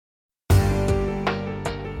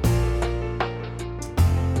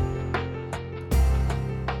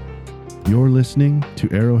You're listening to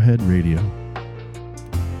Arrowhead Radio.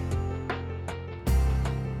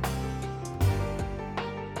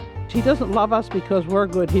 He doesn't love us because we're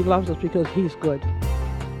good. He loves us because he's good.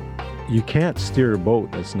 You can't steer a boat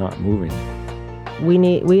that's not moving.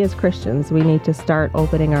 We as Christians, we need to start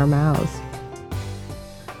opening our mouths.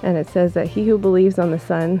 And it says that he who believes on the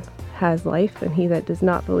Son has life, and he that does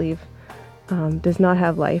not believe does not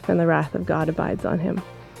have life, and the wrath of God abides on him.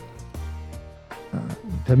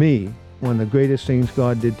 To me, one of the greatest things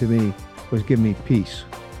God did to me was give me peace.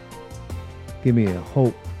 Give me a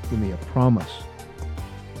hope. Give me a promise.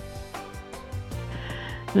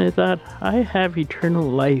 And I thought, I have eternal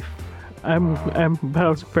life. I'm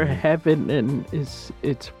bound for heaven, and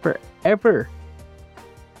it's forever.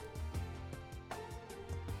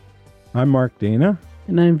 I'm Mark Dana.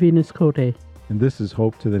 And I'm Venus Cote. And this is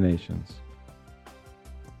Hope to the Nations.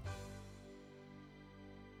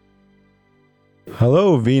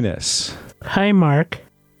 Hello, Venus. Hi, Mark.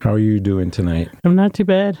 How are you doing tonight? I'm not too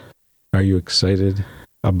bad. Are you excited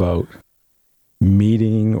about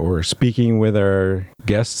meeting or speaking with our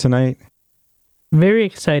guest tonight? Very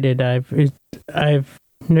excited. I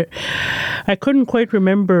couldn't quite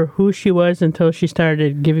remember who she was until she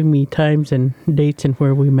started giving me times and dates and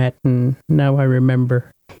where we met, and now I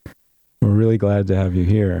remember. We're really glad to have you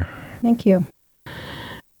here. Thank you.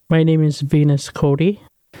 My name is Venus Cote.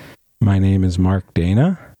 My name is Mark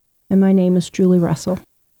Dana. And my name is Julie Russell.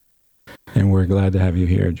 And we're glad to have you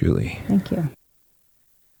here, Julie. Thank you.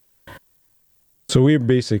 So we're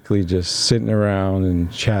basically just sitting around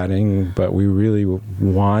and chatting, but we really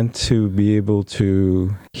want to be able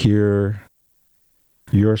to hear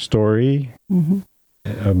your story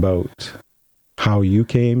about how you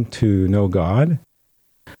came to know God.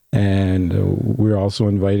 And we're also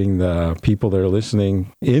inviting the people that are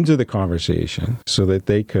listening into the conversation so that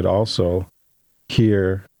they could also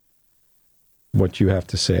hear what you have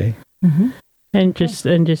to say. Mm-hmm. And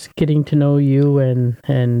just getting to know you and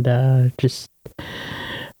just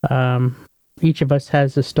each of us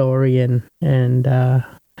has a story and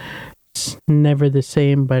it's never the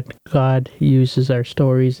same, but God uses our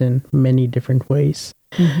stories in many different ways.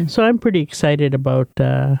 Mm-hmm. So I'm pretty excited about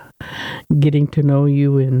getting to know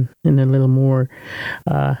you in a little more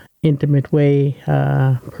intimate way,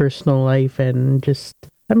 personal life, and just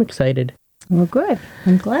I'm excited. Well, good.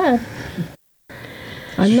 I'm glad.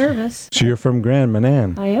 I'm nervous. So you're from Grand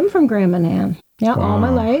Manan. I am from Grand Manan. Yeah, wow. All my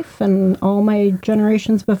life and all my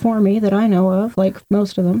generations before me that I know of, like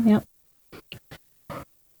most of them, yeah.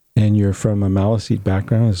 And you're from a Maliseet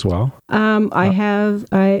background as well? I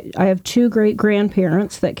have two great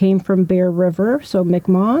grandparents that came from Bear River, so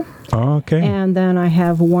Mi'kmaq. Oh, okay. And then I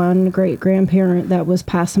have one great grandparent that was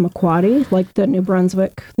Passamaquoddy, like the New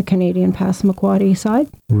Brunswick, the Canadian Passamaquoddy side.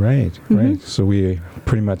 Right, right. So we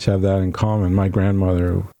pretty much have that in common. My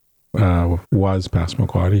grandmother was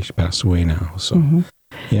Passamaquoddy. She passed away now. So,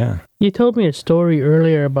 yeah. You told me a story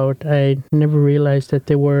earlier about I never realized that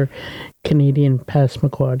there were Canadian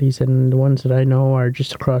Passamaquoddies, and the ones that I know are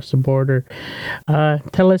just across the border.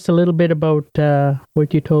 Tell us a little bit about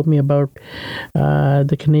what you told me about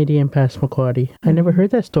the Canadian Passamaquoddy. I never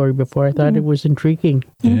heard that story before. I thought it was intriguing.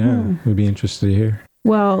 Yeah, we'd be interested to hear.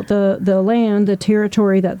 Well, the land, the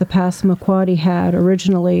territory that the Passamaquoddy had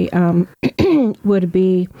originally would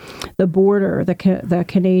be the border, the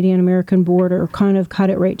Canadian-American border, kind of cut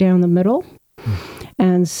it right down the middle.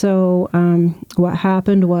 And so what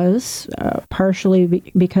happened was, partially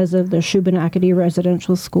because of the Shubenacadie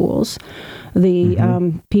residential schools,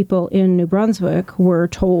 the people in New Brunswick were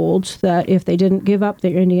told that if they didn't give up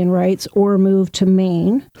their Indian rights or move to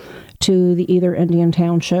Maine, to the either Indian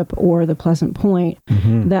Township or the Pleasant Point,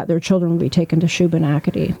 that their children would be taken to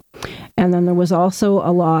Shubenacadie. And then there was also a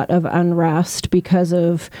lot of unrest because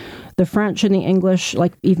of the French and the English,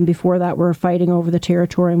 like even before that, were fighting over the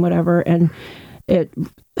territory and whatever. And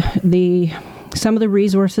some of the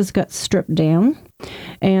resources got stripped down,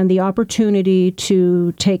 and the opportunity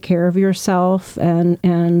to take care of yourself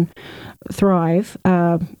and thrive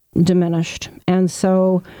diminished. And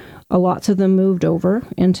so lots of them moved over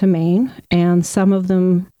into Maine, and some of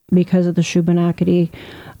them, because of the Shubenacadie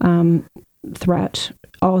threat,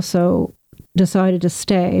 also decided to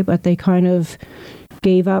stay, but they kind of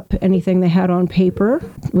gave up anything they had on paper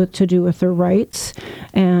to do with their rights,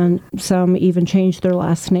 and some even changed their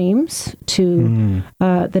last names to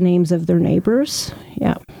the names of their neighbors.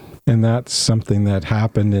 Yeah. And that's something that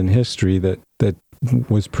happened in history that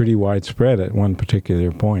was pretty widespread at one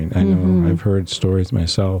particular point. I know I've heard stories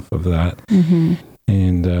myself of that.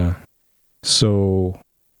 And so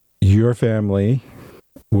your family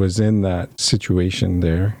was in that situation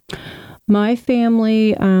there. My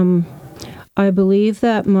family I believe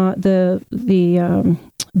that the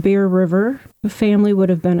Bear River family would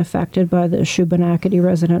have been affected by the Shubenacadie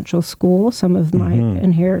Residential School, some of my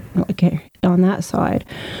on that side.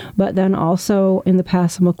 But then also in the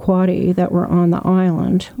Passamaquoddy that were on the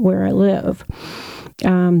island where I live,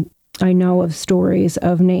 I know of stories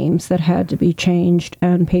of names that had to be changed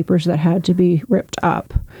and papers that had to be ripped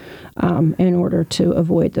up in order to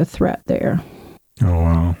avoid the threat there. Oh,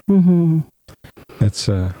 wow. Mm-hmm. That's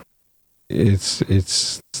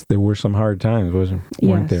there were some hard times,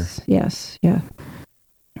 weren't there? Yes, yeah.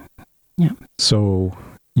 So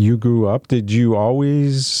you grew up, did you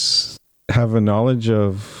always have a knowledge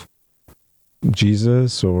of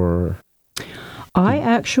Jesus, or? I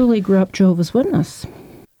actually grew up Jehovah's Witness.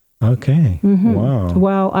 Okay. Mm-hmm.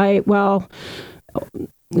 Wow. Well,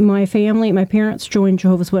 my parents joined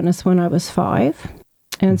Jehovah's Witness when I was 5.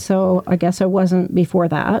 And so I guess I wasn't before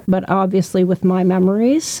that, but obviously with my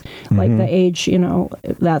memories, like the age,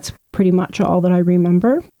 that's pretty much all that I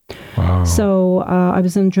remember. Wow. So I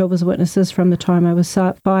was in Jehovah's Witnesses from the time I was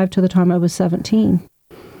 5 to the time I was 17.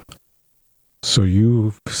 So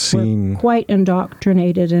you've seen... We're quite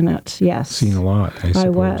indoctrinated in it, yes. Seen a lot, I suppose. I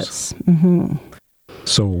was. Mm-hmm.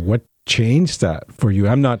 So what changed that for you?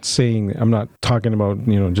 I'm not talking about,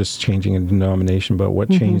 just changing a denomination, but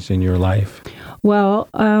what changed in your life? Well,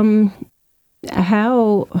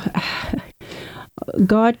 how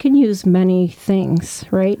God can use many things,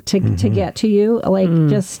 right, to get to you, like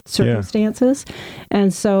just circumstances. Yeah.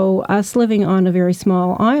 And so us living on a very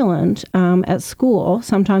small island at school,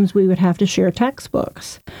 sometimes we would have to share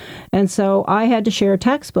textbooks. And so I had to share a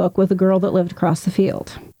textbook with a girl that lived across the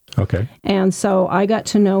field. Okay. And so I got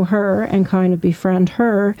to know her and kind of befriend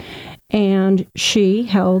her, and she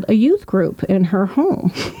held a youth group in her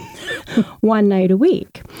home one night a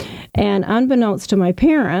week. And unbeknownst to my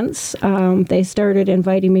parents, they started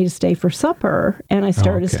inviting me to stay for supper, and I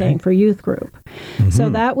started staying for youth group. So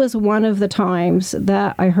that was one of the times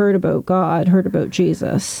that I heard about God, heard about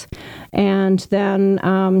Jesus. And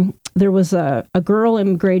then there was a girl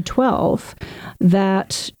in grade 12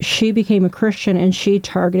 that she became a Christian, and she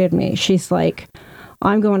targeted me. She's like,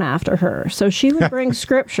 I'm going after her. So she would bring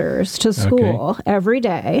scriptures to school every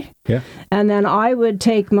day. Yeah. And then I would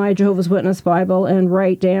take my Jehovah's Witness Bible and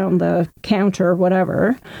write down the counter,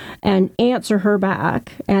 whatever, and answer her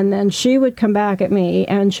back. And then she would come back at me.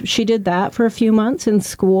 And she did that for a few months in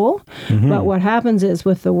school. But what happens is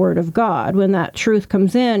with the Word of God, when that truth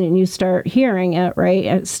comes in and you start hearing it, right,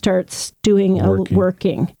 it starts doing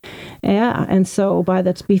working. Yeah. And so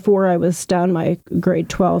before I was done my grade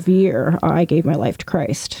 12 year, I gave my life to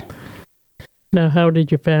Christ. Now, how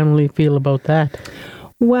did your family feel about that?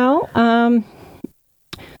 Well,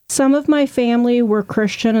 some of my family were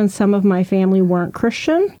Christian and some of my family weren't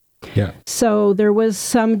Christian. Yeah. So there was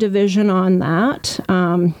some division on that.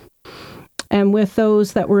 And with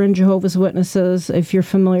those that were in Jehovah's Witnesses, if you're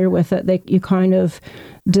familiar with it, you kind of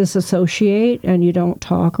disassociate and you don't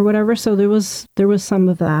talk or whatever. So there was some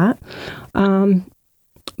of that.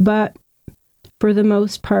 But for the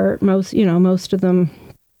most part, most of them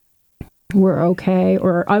were okay,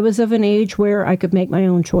 or I was of an age where I could make my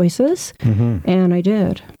own choices, and I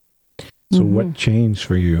did. So what changed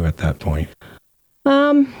for you at that point?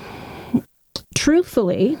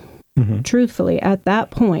 Truthfully, at that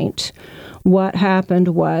point, what happened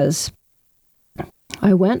was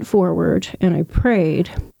I went forward and I prayed,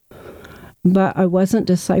 but I wasn't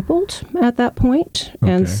discipled at that point.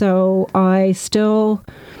 Okay. And so I still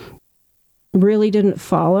really didn't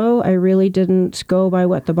follow. I really didn't go by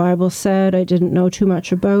what the Bible said. I didn't know too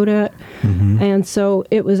much about it. And so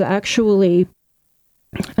it was actually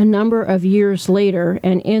a number of years later,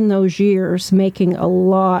 and in those years, making a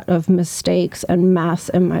lot of mistakes and mess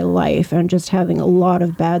in my life and just having a lot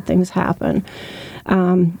of bad things happen,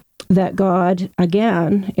 that God,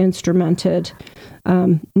 again, instrumented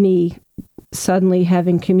me suddenly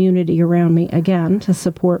having community around me again to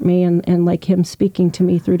support me and like him speaking to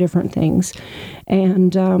me through different things,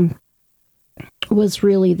 and was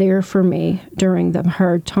really there for me during the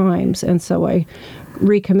hard times. And so I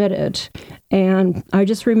recommitted. And I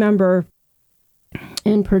just remember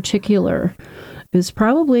in particular, it was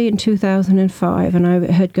probably in 2005, and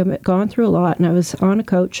I had gone through a lot, and I was on a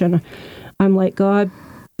coach, and I'm like, God,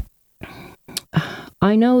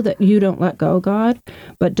 I know that you don't let go, God,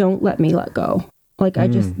 but don't let me let go. Like, I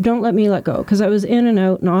just, don't let me let go. Because I was in and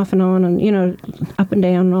out and off and on and, up and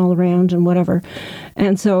down and all around and whatever.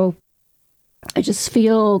 And so I just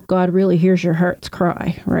feel God really hears your heart's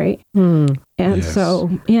cry, right? And so,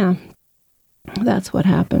 yeah, that's what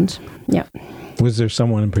happened. Yeah. Was there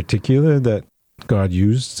someone in particular that God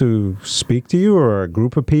used to speak to you, or a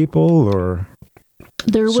group of people, or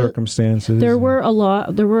circumstances? There were a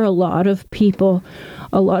lot of people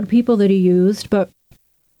that he used, but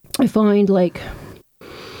I find like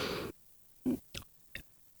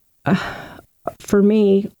for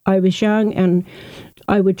me, I was young and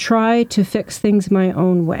I would try to fix things my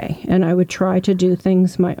own way, and I would try to do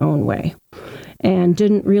things my own way, and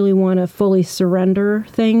didn't really want to fully surrender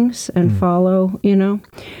things and follow,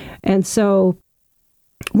 And so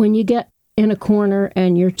when you get in a corner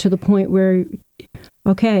and you're to the point where,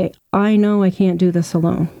 okay, I know I can't do this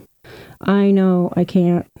alone. I know I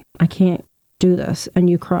can't do this, and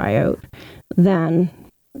you cry out, then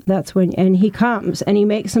that's when, and he comes and he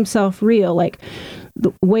makes himself real, like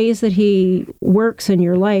the ways that he works in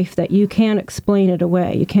your life that you can't explain it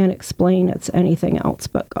away. You can't explain it's anything else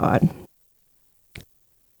but God.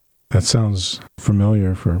 That sounds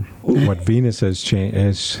familiar for what Venus has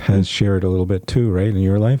shared a little bit too, right, in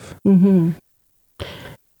your life? Mm-hmm.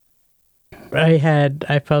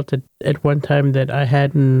 I felt at one time that I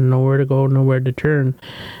had nowhere to go, nowhere to turn,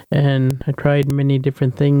 and I tried many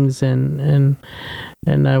different things, and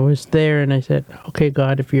I was there, and I said, okay,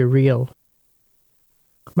 God, if you're real,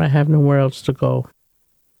 I have nowhere else to go.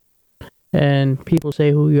 And people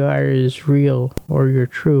say who you are is real or you're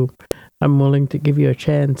true. I'm willing to give you a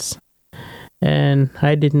chance. And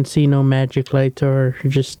I didn't see no magic lights,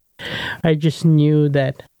 I just knew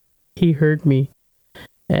that he heard me.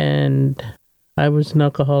 And I was an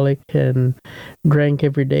alcoholic and drank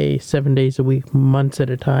every day, 7 days a week, months at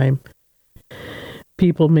a time.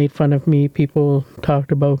 People made fun of me. People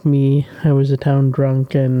talked about me. I was a town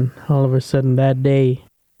drunk, and all of a sudden that day,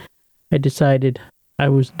 I decided I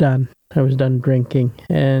was done. I was done drinking.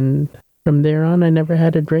 And from there on, I never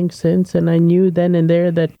had a drink since, and I knew then and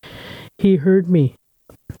there that he heard me.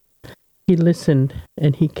 He listened,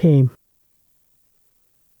 and he came.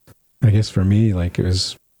 I guess for me, I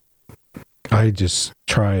just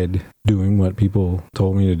tried doing what people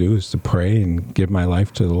told me to do, is to pray and give my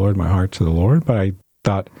life to the Lord, my heart to the Lord. But I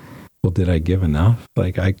thought, well, did I give enough?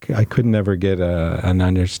 I could never get an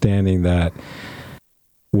understanding that,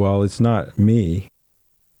 well, it's not me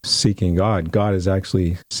seeking God. God is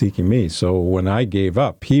actually seeking me. So when I gave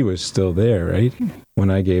up, he was still there, right? When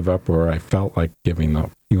I gave up, or I felt like giving up,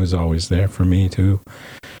 he was always there for me too.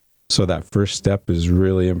 So that first step is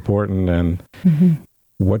really important. And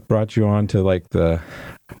what brought you on to the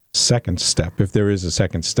second step, if there is a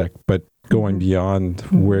second step, but going beyond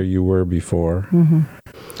where you were before?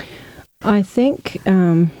 I think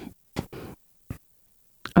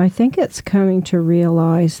it's coming to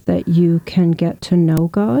realize that you can get to know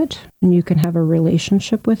God and you can have a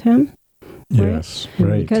relationship with him. Yes,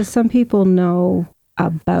 right. Because some people know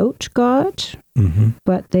about God,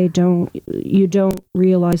 but you don't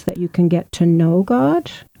realize that you can get to know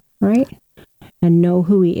God, right? And know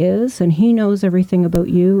who he is, and he knows everything about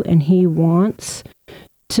you, and he wants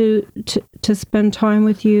to spend time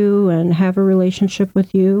with you and have a relationship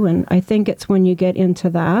with you. And I think it's when you get into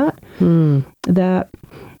that, that,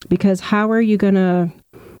 because how are you gonna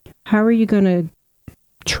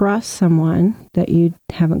trust someone that you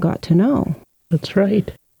haven't got to know? That's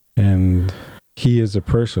right. And he is a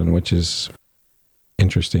person, which is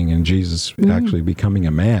interesting. And Jesus actually becoming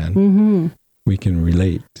a man, we can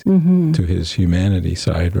relate to his humanity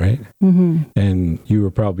side, right? And you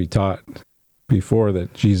were probably taught before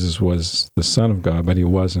that Jesus was the Son of God, but he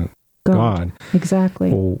wasn't God. Exactly.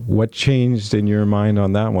 Well, what changed in your mind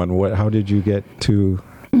on that one? How did you get to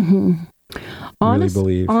really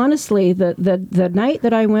believe? Honestly, the night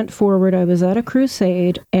that I went forward, I was at a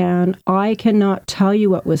crusade, and I cannot tell you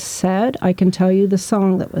what was said. I can tell you the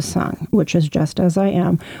song that was sung, which is Just As I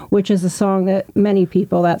Am, which is a song that many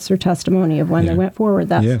people, that's their testimony of when they went forward,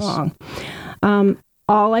 that song.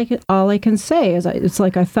 All I can say is it's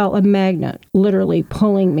like I felt a magnet literally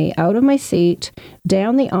pulling me out of my seat,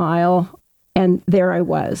 down the aisle, and there I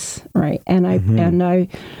was, right? And I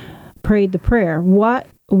prayed the prayer.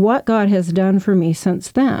 What God has done for me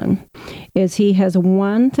since then is he has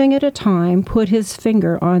one thing at a time put his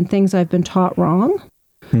finger on things I've been taught wrong,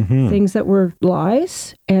 things that were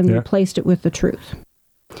lies, and replaced it with the truth.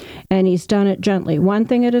 And he's done it gently, one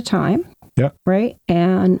thing at a time, right?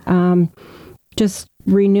 And just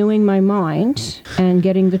renewing my mind and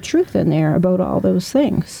getting the truth in there about all those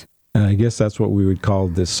things. And I guess that's what we would call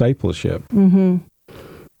discipleship.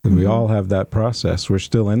 We all have that process. We're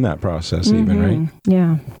still in that process even, right?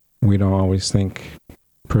 Yeah. We don't always think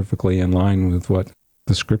perfectly in line with what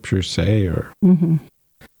the scriptures say,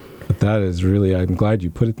 but that is really, I'm glad you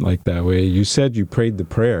put it like that way. You said you prayed the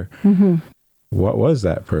prayer. What was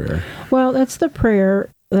that prayer? Well, that's the prayer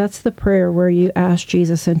the prayer where you ask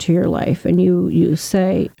Jesus into your life, and you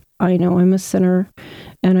say, I know I'm a sinner,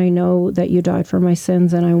 and I know that you died for my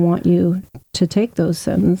sins, and I want you to take those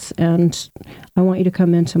sins, and I want you to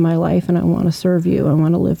come into my life, and I want to serve you. I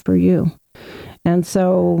want to live for you. And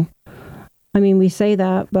so, I mean, we say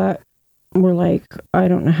that, but we're like, I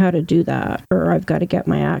don't know how to do that, or I've got to get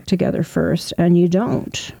my act together first. And you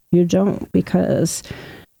don't, because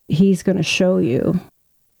he's going to show you.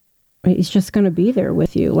 He's just going to be there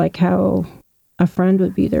with you, like how a friend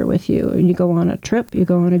would be there with you. And you go on a trip, you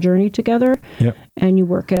go on a journey together, Yep. and you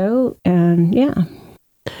work out, and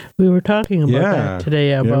We were talking about Yeah. that today,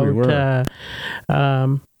 Yeah, we about were.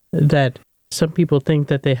 that some people think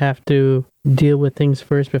that they have to deal with things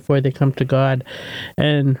first before they come to God.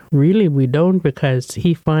 And really we don't, because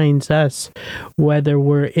he finds us, whether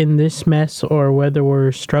we're in this mess or whether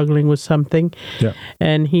we're struggling with something. Yeah.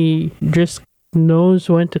 And he just knows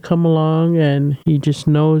when to come along, and he just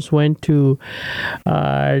knows when to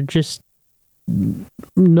just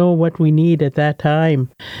know what we need at that time.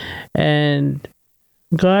 And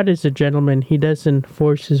God is a gentleman. He doesn't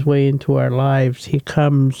force his way into our lives. He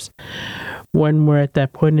comes when we're at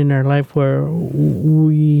that point in our life where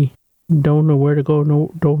we don't know where to go,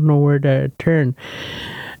 don't know where to turn.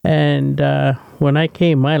 And when I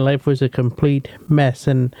came, my life was a complete mess,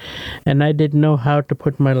 and I didn't know how to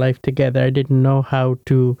put my life together. I didn't know how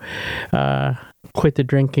to quit the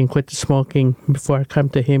drinking, quit the smoking before I come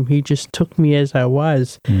to him. He just took me as I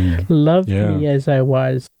was, loved me as I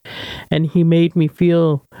was, and he made me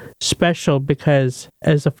feel special, because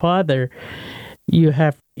as a father, you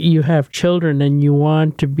have children, and you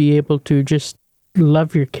want to be able to just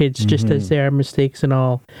love your kids just as they are, mistakes and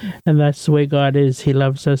all. And that's the way God is. He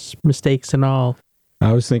loves us, mistakes and all.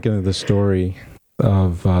 I was thinking of the story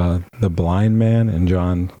of the blind man in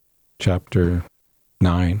John chapter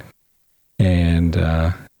 9.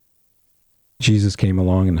 And Jesus came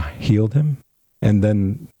along and healed him. And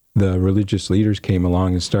then the religious leaders came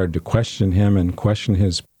along and started to question him and question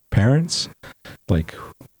his parents. Like,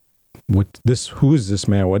 who is this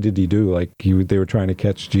man? What did he do? Like, they were trying to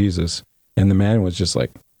catch Jesus. And the man was just like,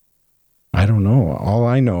 I don't know. All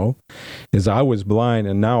I know is I was blind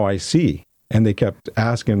and now I see. And they kept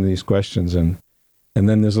asking him these questions. And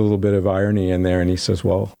then there's a little bit of irony in there. And he says,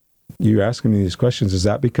 well, you asking me these questions, is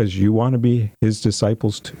that because you want to be his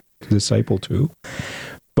disciple too?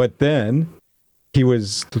 But then he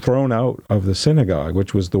was thrown out of the synagogue,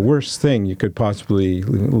 which was the worst thing you could possibly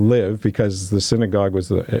live, because the synagogue was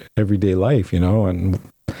the everyday life, and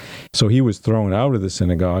so he was thrown out of the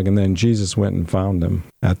synagogue, and then Jesus went and found him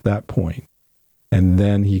at that point. And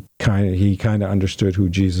then he kind of understood who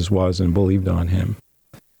Jesus was and believed on him.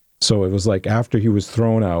 So it was like after he was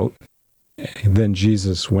thrown out, then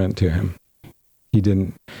Jesus went to him. He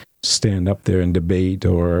didn't stand up there and debate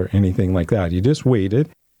or anything like that. He just waited,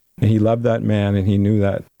 and he loved that man, and he knew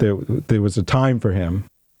that there was a time for him,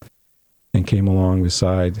 and came along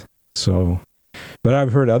beside. So, but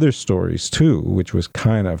I've heard other stories too, which was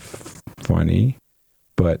kind of funny.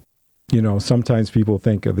 But, sometimes people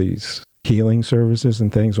think of these healing services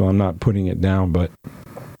and things. Well, I'm not putting it down, but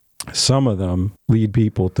some of them lead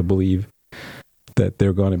people to believe that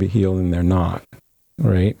they're going to be healed and they're not,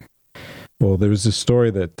 right? Well, there was this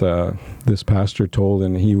story that this pastor told,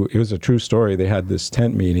 and it was a true story. They had this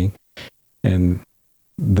tent meeting, and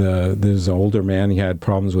there's an older man. He had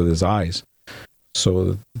problems with his eyes.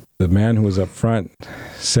 So the man who was up front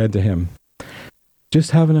said to him,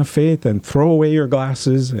 just have enough faith and throw away your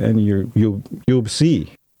glasses and you'll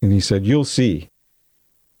see. And he said, you'll see.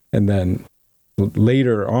 And then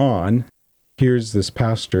later on, here's this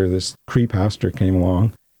pastor, this Cree pastor came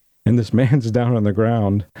along, and this man's down on the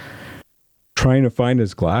ground trying to find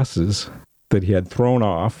his glasses that he had thrown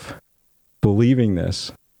off, believing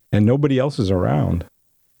this, and nobody else is around.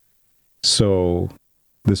 So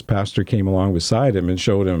this pastor came along beside him and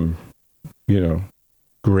showed him,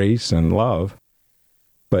 grace and love.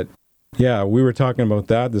 But yeah, we were talking about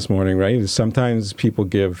that this morning, right? Sometimes people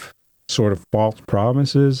give sort of false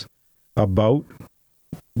promises about,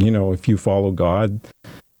 if you follow God,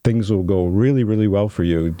 things will go really, really well for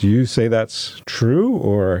you. Do you say that's true,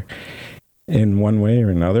 or in one way or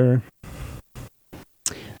another?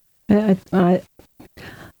 I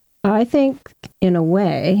think in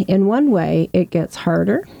one way, it gets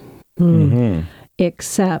harder,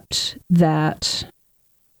 except that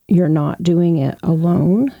you're not doing it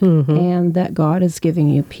alone, and that God is giving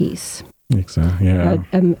you peace. Exactly. Yeah.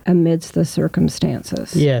 amidst the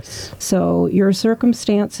circumstances. Yes. So your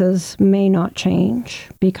circumstances may not change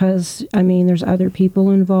because, I mean, there's other people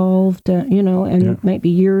involved, and it might be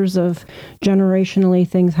years of generationally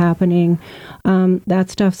things happening. That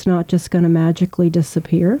stuff's not just going to magically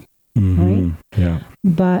disappear, right? Yeah.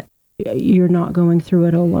 But you're not going through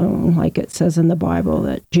it alone. Like it says in the Bible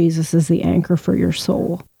that Jesus is the anchor for your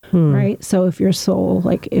soul. Right? So if your soul,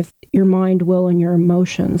 like if your mind, will, and your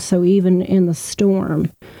emotions, so even in the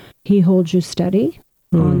storm, he holds you steady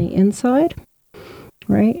on the inside,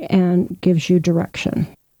 right? And gives you direction.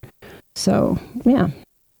 So, yeah.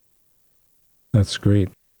 That's great.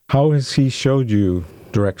 How has he showed you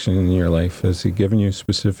direction in your life? Has he given you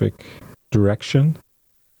specific direction?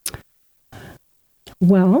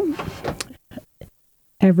 Well,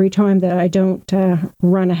 every time that I don't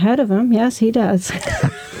run ahead of him, yes, he does.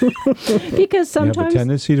 Because sometimes you have a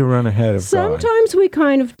tendency to run ahead of God. Sometimes we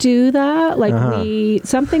kind of do that. Like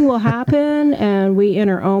something will happen and we in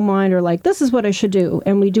our own mind are like, this is what I should do.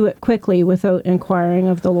 And we do it quickly without inquiring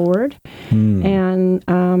of the Lord. And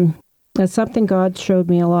that's something God showed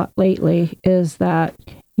me a lot lately, is that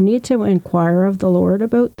you need to inquire of the Lord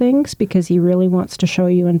about things because he really wants to show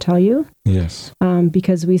you and tell you. Yes.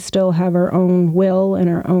 Because we still have our own will and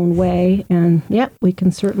our own way. And we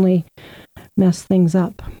can certainly mess things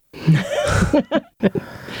up.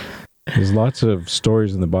 There's lots of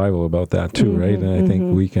stories in the Bible about that too, right? And I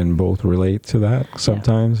think we can both relate to that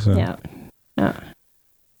sometimes.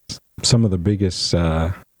 Some of the biggest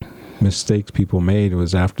mistakes people made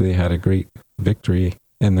was after they had a great victory,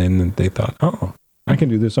 and then they thought, oh, I can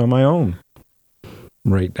do this on my own.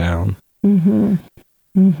 Right down.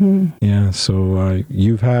 Yeah, so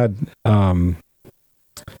you've had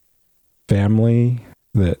family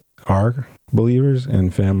that are believers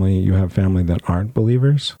and you have family that aren't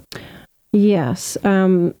believers? Yes.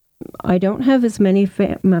 I don't have as many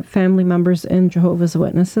family members in Jehovah's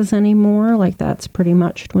Witnesses anymore. Like that's pretty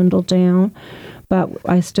much dwindled down. But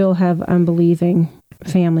I still have unbelieving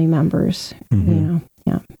family members,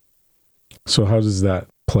 Yeah. So how does that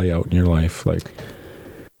play out in your life? Like,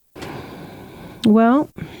 well,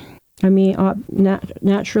 I mean,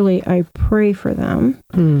 naturally, I pray for them.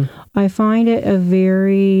 I find it a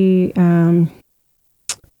very,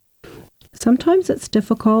 sometimes it's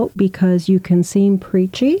difficult because you can seem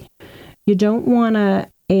preachy. You don't want to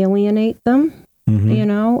alienate them,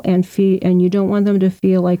 and you don't want them to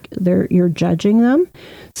feel like you're judging them.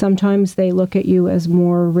 Sometimes they look at you as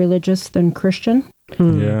more religious than Christian.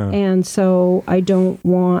 Yeah. And so I don't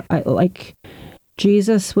want,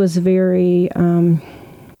 Jesus was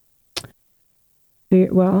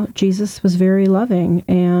Jesus was very loving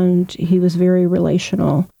and he was very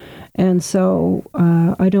relational. And so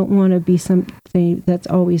I don't want to be something that's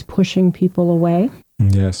always pushing people away.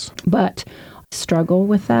 Yes. But I struggle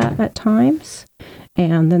with that at times.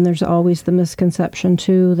 And then there's always the misconception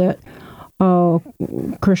too that, oh,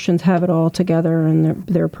 Christians have it all together and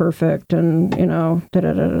they're perfect and,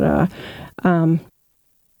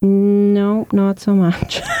 no, not so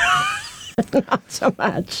much. Not so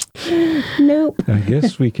much. Nope. I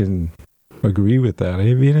guess we can agree with that,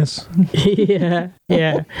 eh, Venus? Yeah.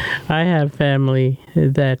 I have family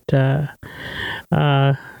that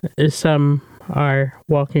some are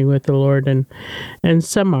walking with the Lord and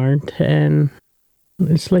some aren't. And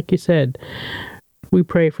it's like you said, we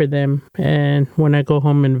pray for them. And when I go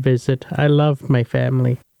home and visit, I love my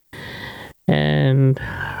family. And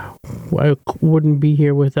I wouldn't be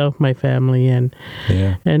here without my family, and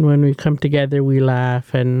when we come together we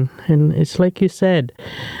laugh, and it's like you said,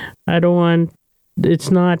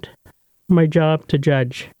 it's not my job to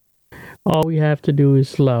judge. All we have to do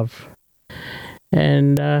is love.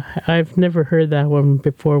 And I've never heard that one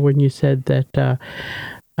before when you said that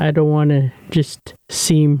I don't want to just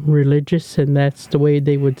seem religious and that's the way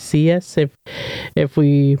they would see us if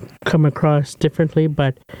we come across differently,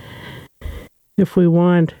 but if we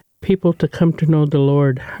want people to come to know the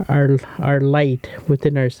Lord, our light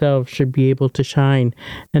within ourselves should be able to shine,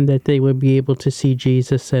 and that they would be able to see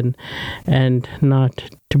Jesus and not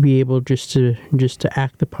to be able just to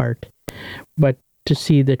act the part, but to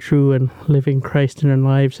see the true and living Christ in our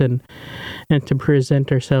lives and to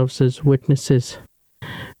present ourselves as witnesses,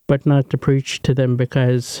 but not to preach to them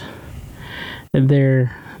because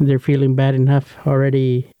they're feeling bad enough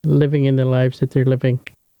already living in the lives that they're living.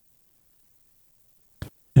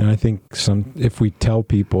 And I think if we tell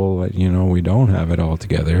people that, we don't have it all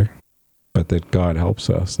together, but that God helps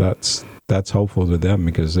us, that's helpful to them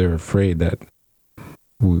because they're afraid that,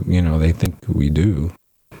 they think we do.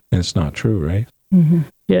 And it's not true, right? Mm-hmm.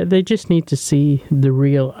 Yeah, they just need to see the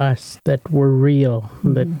real us, that we're real,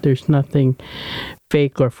 that there's nothing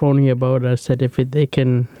fake or phony about us, that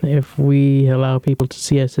if we allow people to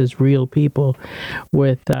see us as real people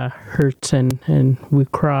with hurts and we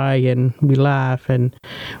cry and we laugh and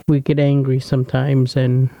we get angry sometimes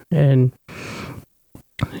and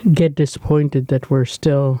get disappointed that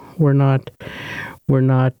we're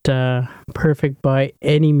not perfect by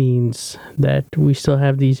any means, that we still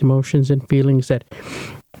have these emotions and feelings, that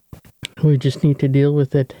we just need to deal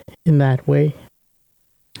with it in that way.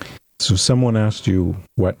 So someone asked you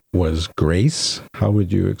what was grace. How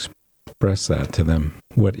would you express that to them?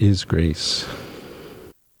 What is grace?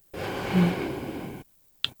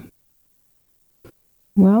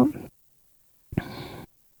 Well,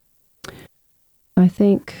 I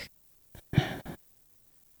think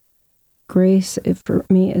grace, for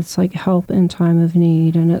me, it's like help in time of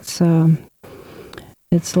need, and it's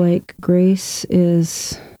like grace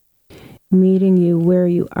is meeting you where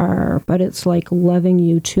you are, but it's like loving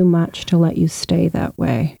you too much to let you stay that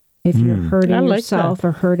way. If you're hurting yourself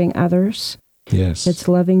or hurting others, yes, it's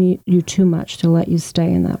loving you too much to let you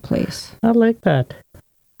stay in that place. I like that.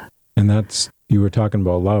 And you were talking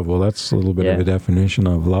about love. Well, that's a little bit of a definition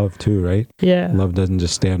of love too, right? Yeah. Love doesn't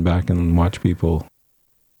just stand back and watch people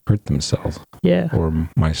hurt themselves. Yeah. Or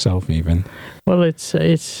myself even. Well, it's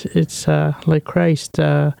like Christ,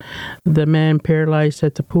 the man paralyzed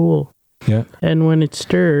at the pool. Yeah. And when it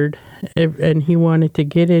stirred, and he wanted to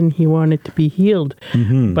get in, he wanted to be healed,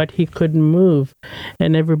 but he couldn't move.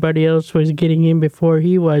 And everybody else was getting in before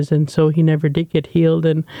he was, and so he never did get healed.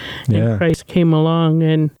 And Christ came along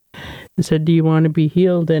and said, do you want to be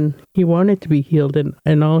healed? And he wanted to be healed.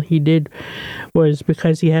 And all he did was,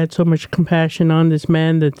 because he had so much compassion on this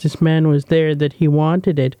man, that this man was there, that he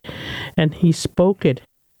wanted it. And he spoke it.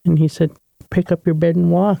 And he said, pick up your bed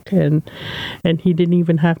and walk. And he didn't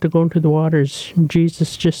even have to go into the waters.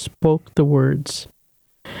 Jesus just spoke the words,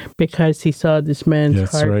 because he saw this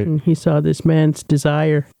man's heart, and he saw this man's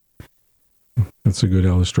desire. That's a good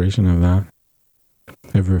illustration of that.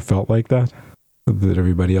 Ever felt like that? That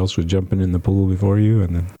everybody else was jumping in the pool before you,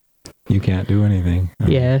 and then you can't do anything?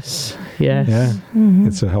 Yes. Yeah.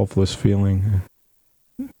 It's a helpless feeling.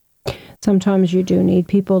 Sometimes you do need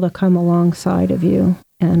people to come alongside of you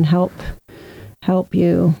and help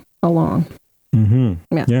you along.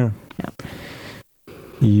 Yeah.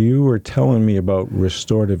 You were telling me about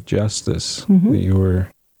restorative justice that you were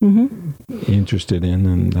interested in,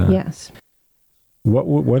 and yes.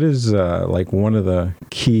 What is like one of the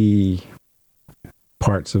key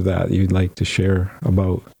parts of that you'd like to share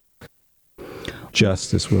about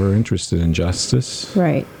justice? We're interested in justice,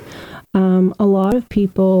 right? A lot of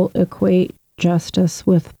people equate justice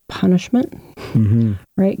with punishment,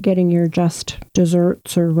 right? Getting your just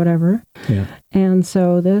desserts or whatever. Yeah. And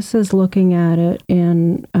so this is looking at it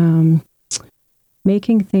in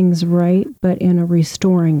making things right, but in a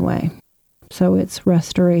restoring way. So it's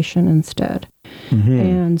restoration instead.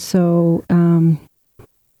 And so,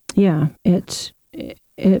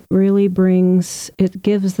 it really it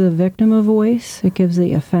gives the victim a voice, it gives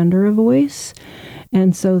the offender a voice.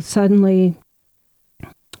 And so suddenly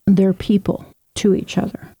they're people to each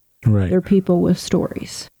other. Right. They're people with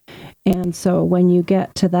stories. And so when you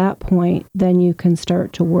get to that point, then you can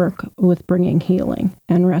start to work with bringing healing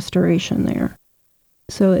and restoration there.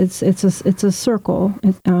 So it's a circle,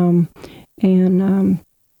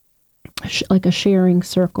 like a sharing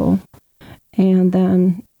circle. And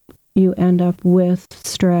then you end up with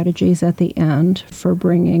strategies at the end for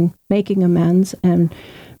making amends and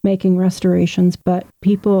making restorations, but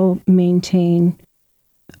people maintain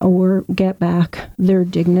or get back their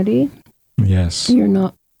dignity. Yes. You're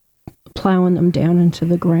not plowing them down into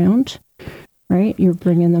the ground, right? You're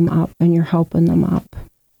bringing them up and you're helping them up.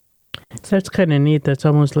 That's kind of neat. That's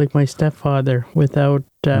almost like my stepfather.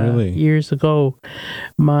 Really? Years ago,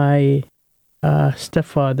 my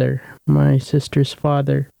stepfather, my sister's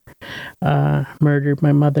father, murdered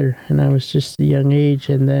my mother, and I was just a young age.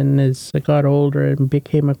 And then as I got older and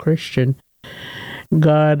became a Christian,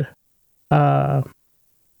 God,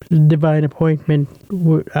 divine appointment,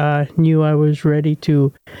 knew I was ready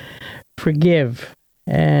to forgive.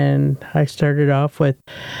 And I started off with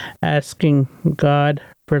asking God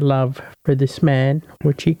for love for this man,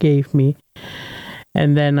 which he gave me.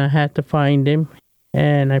 And then I had to find him,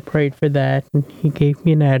 and I prayed for that, and he gave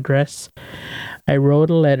me an address. I wrote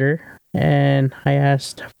a letter, and I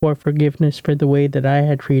asked for forgiveness for the way that I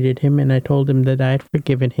had treated him, and I told him that I had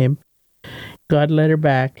forgiven him. God letter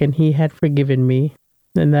back, and he had forgiven me.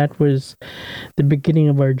 And that was the beginning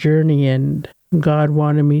of our journey, and God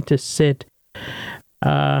wanted me to sit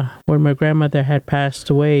when my grandmother had passed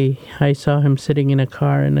away, I saw him sitting in a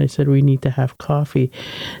car, and I said, we need to have coffee.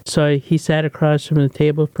 So he sat across from the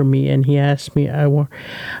table from me, and he asked me, I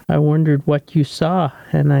wondered what you saw.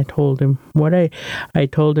 And I told him I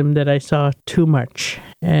told him that I saw too much,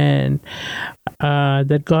 and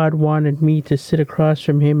that God wanted me to sit across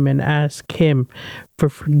from him and ask him for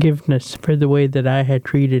forgiveness for the way that I had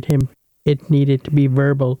treated him. It needed to be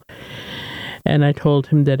verbal. And I told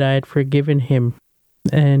him that I had forgiven him.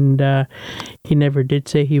 And he never did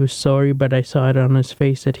say he was sorry, but I saw it on his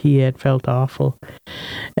face that he had felt awful.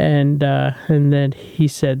 And then he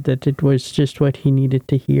said that it was just what he needed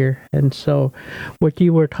to hear. And so what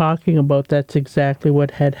you were talking about, that's exactly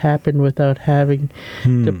what had happened without having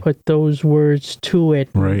to put those words to it.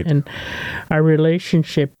 Right. And our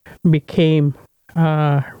relationship became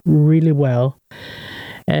really well.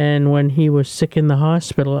 And when he was sick in the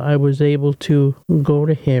hospital, I was able to go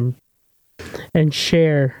to him and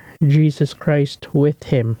share Jesus Christ with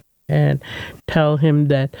him and tell him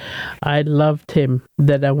that I loved him,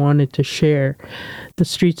 that I wanted to share the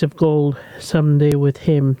streets of gold someday with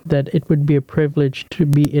him, that it would be a privilege to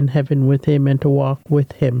be in heaven with him and to walk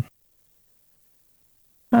with him.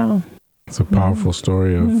 Wow. It's a powerful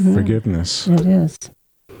story of forgiveness. It is.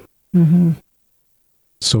 Mm-hmm.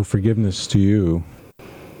 So forgiveness to you,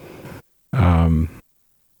 how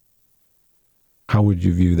would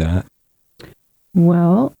you view that?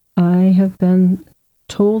 Well, I have been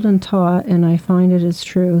told and taught, and I find it is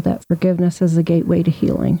true, that forgiveness is a gateway to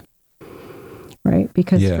healing, right?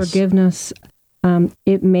 Because forgiveness,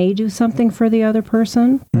 it may do something for the other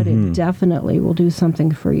person, but it definitely will do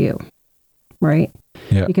something for you, right?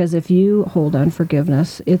 Yeah. Because if you hold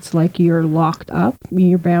unforgiveness, it's like you're locked up,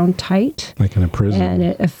 you're bound tight. Like in a prison. And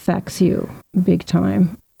it affects you big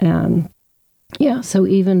time. And yeah, so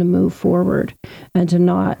even to move forward and to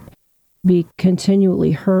not be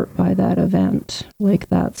continually hurt by that event, like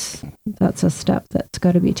that's a step that's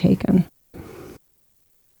got to be taken.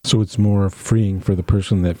 So it's more freeing for the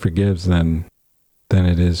person that forgives than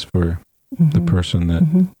it is for the person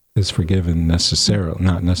that is forgiven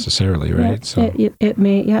not necessarily, right? Yeah, so it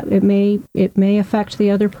may affect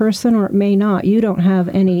the other person, or it may not. You don't have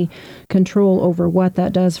any control over what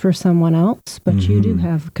that does for someone else, but you do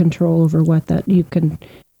have control over what that you can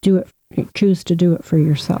do it. Choose to do it for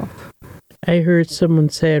yourself. I heard someone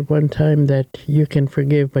say at one time that you can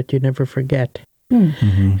forgive, but you never forget.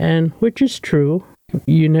 And which is true.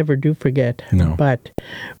 You never do forget. No. But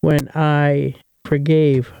when I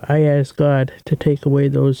forgave, I asked God to take away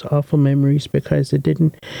those awful memories, because it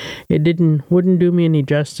wouldn't do me any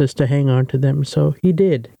justice to hang on to them. So he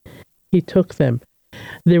did. He took them.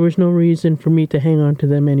 There was no reason for me to hang on to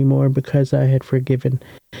them anymore, because I had forgiven.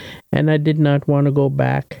 And I did not want to go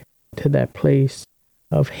back to that place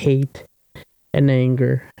of hate and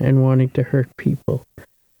anger and wanting to hurt people.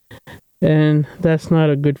 And that's not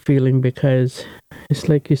a good feeling, because it's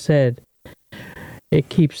like you said, it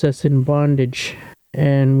keeps us in bondage,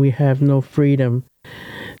 and we have no freedom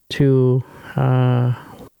to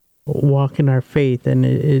walk in our faith, and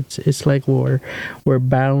it's like we're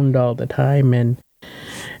bound all the time. And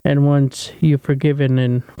once you've forgiven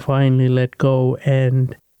and finally let go,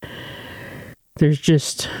 and there's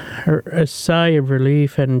just a sigh of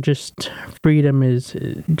relief, and just freedom is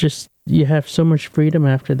just, you have so much freedom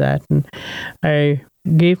after that. And I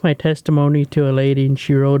gave my testimony to a lady, and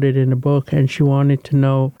she wrote it in a book, and she wanted to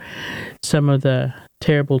know some of the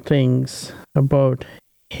terrible things about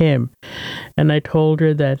him. And I told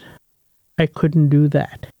her that I couldn't do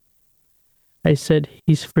that. I said,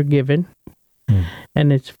 he's forgiven,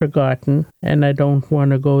 and it's forgotten, and I don't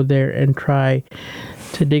want to go there and try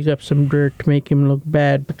to dig up some dirt to make him look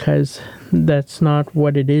bad, because that's not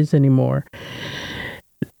what it is anymore.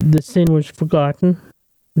 The sin was forgotten.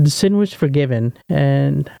 The sin was forgiven,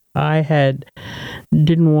 and he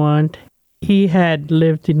had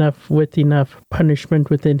lived with enough punishment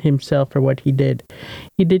within himself for what he did.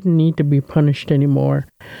 He didn't need to be punished anymore.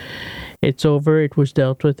 It's over, it was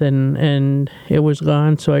dealt with, and it was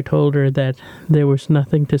gone. So I told her that there was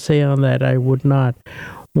nothing to say on that. I would not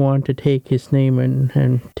want to take his name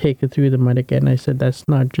and take it through the mud again. I said, that's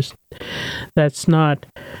not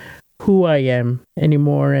who I am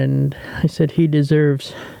anymore. And I said, he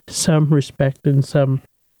deserves some respect and some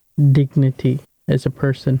dignity as a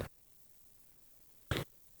person.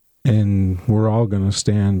 And we're all going to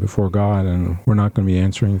stand before God, and we're not going to be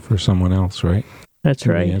answering for someone else, right? That's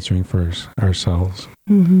right. Be answering for ourselves.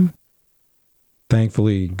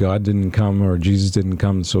 Thankfully, God didn't come, or Jesus didn't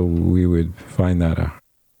come, so we would find that a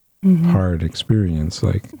hard experience.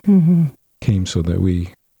 Like, came so that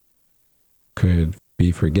we could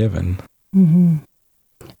be forgiven.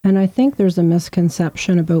 And I think there's a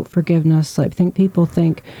misconception about forgiveness. I think people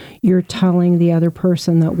think you're telling the other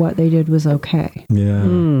person that what they did was okay. Yeah.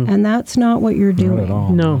 And that's not what you're doing. Not at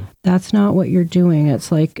all. No. That's not what you're doing.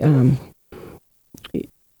 It's like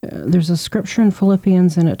there's a scripture in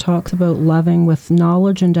Philippians, and it talks about loving with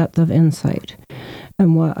knowledge and depth of insight.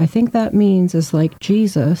 And what I think that means is like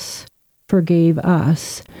Jesus forgave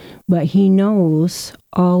us, but he knows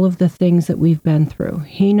all of the things that we've been through.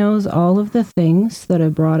 He knows all of the things that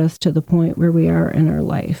have brought us to the point where we are in our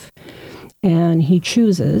life. And he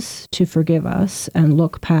chooses to forgive us and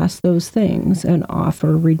look past those things and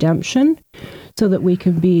offer redemption so that we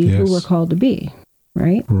can be who we're called to be,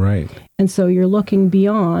 right? Right. And so you're looking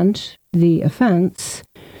beyond the offense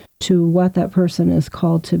to what that person is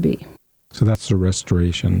called to be. So that's the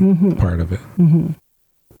restoration part of it. Mm-hmm.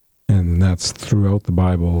 And that's throughout the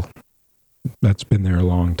Bible. That's been there a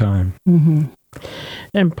long time. Mm-hmm.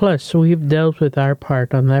 And plus, we've dealt with our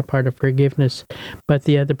part on that part of forgiveness, but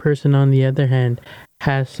the other person, on the other hand,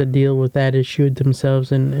 has to deal with that issue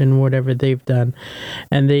themselves and whatever they've done.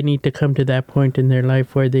 And they need to come to that point in their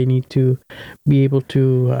life where they need to be able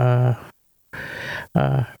to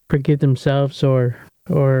forgive themselves or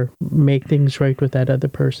make things right with that other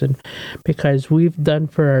person, because we've done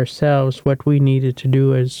for ourselves what we needed to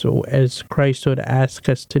do as Christ would ask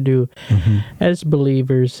us to do as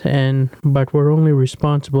believers, but we're only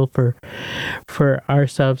responsible for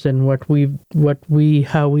ourselves and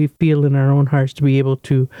how we feel in our own hearts to be able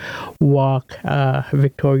to walk a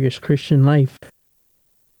victorious Christian life.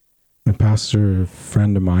 A pastor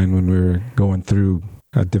friend of mine, when we were going through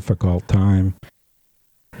a difficult time,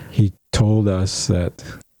 he told us that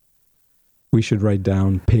we should write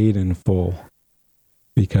down paid in full,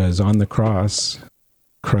 because on the cross,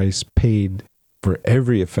 Christ paid for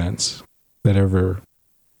every offense that ever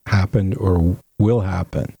happened or will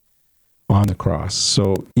happen on the cross.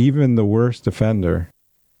 So even the worst offender,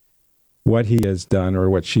 what he has done or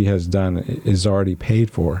what she has done is already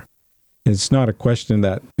paid for. It's not a question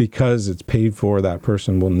that because it's paid for, that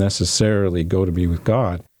person will necessarily go to be with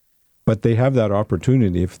God. But they have that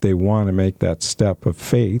opportunity if they want to make that step of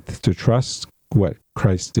faith to trust what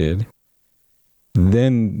Christ did,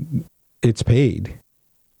 then it's paid.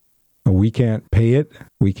 We can't pay it.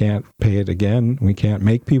 We can't pay it again. We can't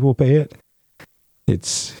make people pay it.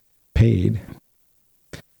 It's paid.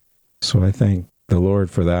 So I thank the Lord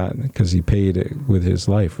for that, because he paid it with his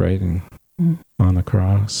life, right? And on the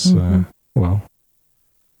cross,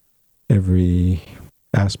 every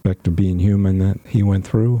aspect of being human that he went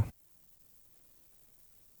through.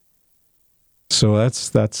 So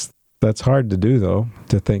that's hard to do, though,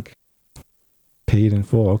 to think paid in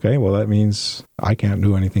full. Okay, well, that means I can't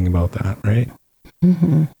do anything about that, right?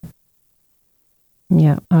 Mm-hmm.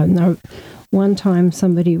 Yeah. Now, one time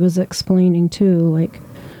somebody was explaining too, like,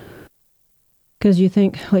 because you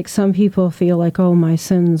think, like, some people feel like, oh, my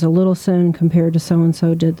sin's a little sin compared to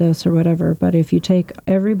so-and-so did this or whatever. But if you take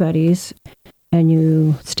everybody's and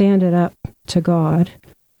you stand it up to God,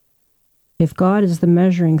 if God is the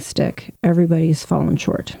measuring stick, everybody's fallen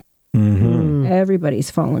short. Mm-hmm. Everybody's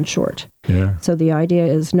fallen short. Yeah. So the idea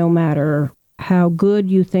is, no matter how good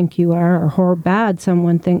you think you are or how bad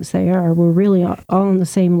someone thinks they are, we're really all on the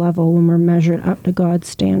same level when we're measured up to God's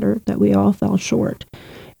standard, that we all fell short.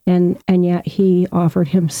 And yet he offered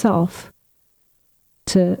himself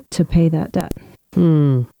to pay that debt.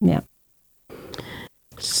 Yeah.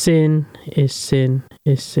 Sin is sin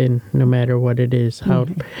is sin, no matter what it is,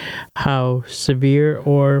 how severe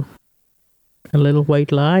or a little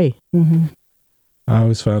white lie. Mm-hmm. I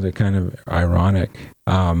always found it kind of ironic.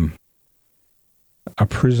 A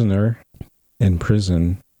prisoner in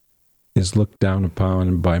prison is looked down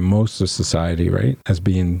upon by most of society, right, as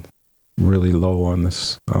being really low on the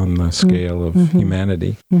scale of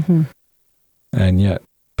humanity. Mm-hmm. And yet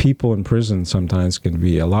people in prison sometimes can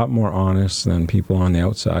be a lot more honest than people on the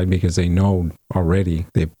outside, because they know already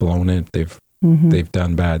they've blown it, they've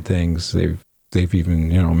done bad things, they've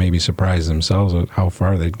even, maybe surprised themselves at how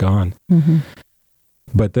far they'd gone. Mm-hmm.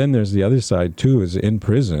 But then there's the other side too, is in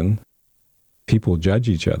prison, people judge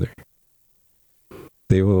each other.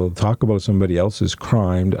 They will talk about somebody else's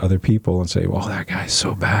crime to other people and say, well, that guy's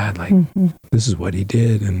so bad, like, this is what he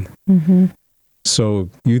did. And so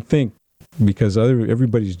you think, because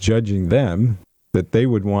everybody's judging them, that they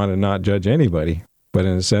would want to not judge anybody. But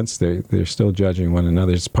in a sense, they're still judging one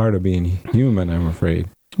another. It's part of being human, I'm afraid.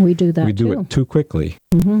 We do that We do it too quickly.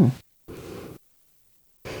 Mm-hmm.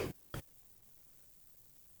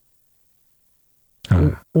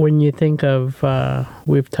 When you think of,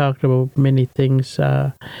 we've talked about many things,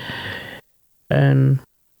 and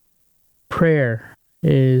prayer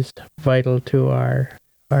is vital to our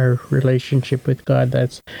our relationship with God.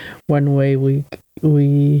 That's one way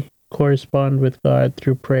we correspond with God,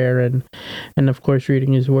 through prayer and of course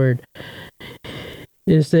reading His Word.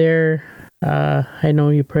 Is there, I know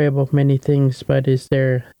you pray about many things, but is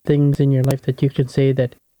there things in your life that you can say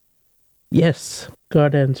that, yes,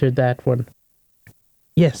 God answered that one?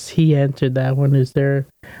 Yes, He answered that one. Is there,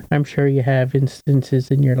 I'm sure you have instances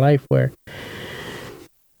in your life where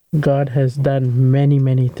God has done many,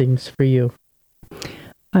 many things for you.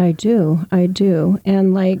 I do.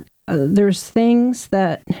 And there's things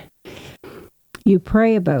that you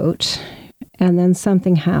pray about and then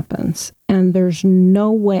something happens, and there's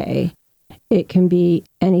no way it can be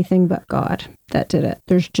anything but God that did it.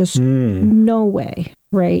 There's just no way,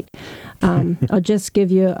 right? I'll just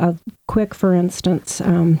give you a quick, for instance,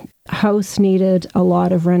 house needed a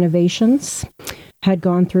lot of renovations, had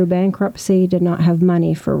gone through bankruptcy, did not have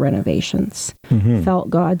money for renovations.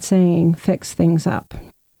 Felt God saying, fix things up.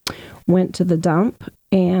 Went to the dump,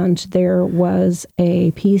 and there was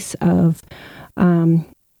a piece of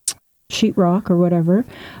sheetrock or whatever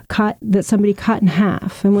that somebody cut in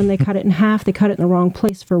half. And when they cut it in half, they cut it in the wrong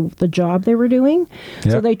place for the job they were doing.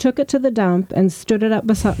 Yep. So they took it to the dump and stood it up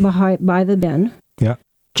by the bin. Yeah.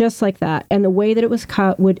 Just like that. And the way that it was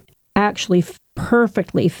cut would actually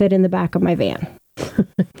perfectly fit in the back of my van.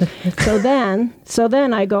 So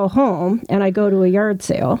then I go home and I go to a yard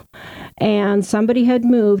sale, and somebody had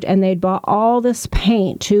moved and they'd bought all this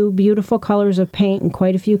paint, 2 beautiful colors of paint and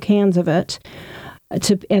quite a few cans of it.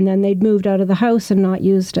 And then they'd moved out of the house and not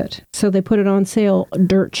used it. So they put it on sale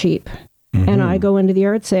dirt cheap. And I go into the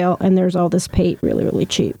yard sale and there's all this paint really, really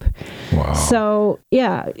cheap. Wow. So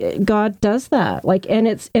yeah, God does that. And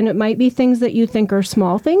it might be things that you think are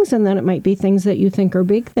small things, and then it might be things that you think are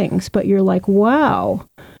big things, but you're like, wow,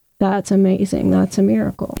 that's amazing. That's a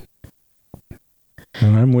miracle.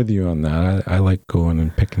 And I'm with you on that. I like going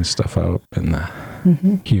and picking stuff up and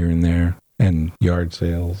here and there, and yard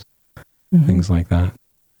sales, things like that.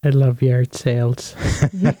 I love yard sales.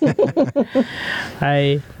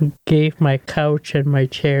 I gave my couch and my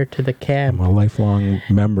chair to the camp. I'm a lifelong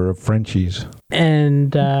member of Frenchies.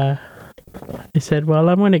 And I said, well,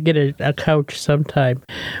 I'm going to get a couch sometime.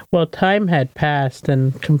 Well, time had passed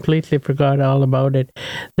and completely forgot all about it.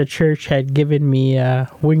 The church had given me a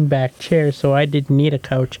wingback chair, so I didn't need a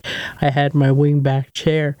couch. I had my wingback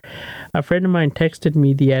chair. A friend of mine texted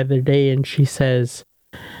me the other day, and she says,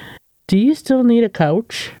 do you still need a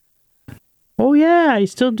couch? Oh, yeah, I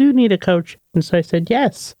still do need a couch. And so I said,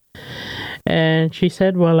 yes. And she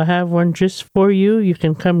said, well, I have one just for you. You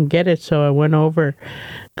can come get it. So I went over,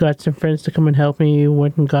 got some friends to come and help me,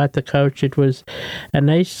 went and got the couch. It was a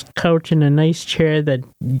nice couch and a nice chair that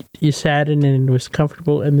you sat in, and it was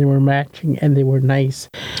comfortable, and they were matching, and they were nice.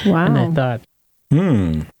 Wow. And I thought,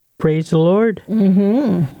 praise the Lord.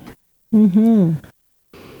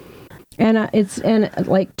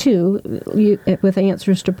 And too, with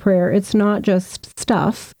answers to prayer, it's not just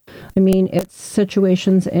stuff. I mean, it's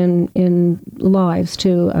situations in lives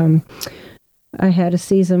too. I had a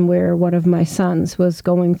season where one of my sons was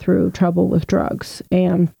going through trouble with drugs,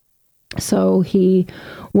 and so he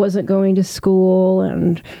wasn't going to school,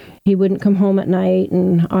 and he wouldn't come home at night,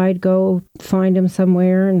 and I'd go find him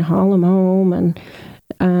somewhere and haul him home, and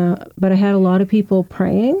but I had a lot of people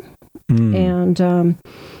praying, and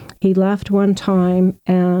he left one time,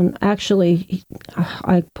 and actually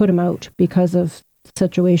I put him out because of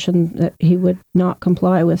situation that he would not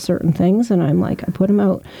comply with certain things, and I put him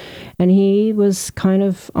out, and he was kind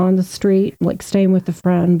of on the street, staying with a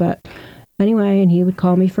friend, but anyway, and he would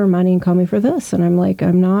call me for money and call me for this, and I'm like,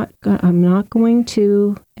 I'm not going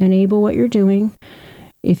to enable what you're doing.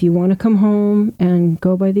 If you want to come home and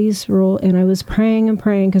go by these rules, and I was praying and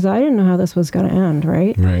praying because I didn't know how this was going to end,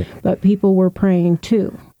 right? But people were praying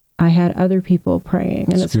too. I had other people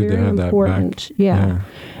praying, and it's very important. Yeah.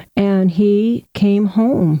 And he came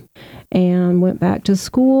home and went back to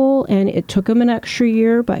school, and it took him an extra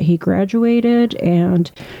year, but he graduated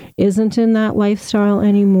and isn't in that lifestyle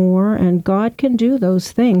anymore. And God can do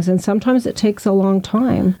those things. And sometimes it takes a long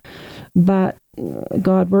time, but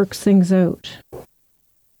God works things out.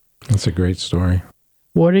 That's a great story.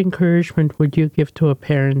 What encouragement would you give to a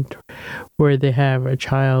parent where they have a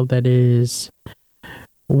child that is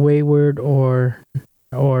wayward or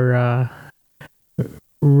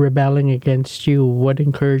rebelling against you? What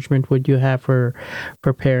encouragement would you have for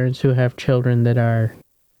parents who have children that are?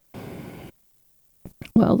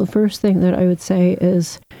 Well, the first thing that I would say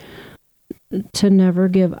is to never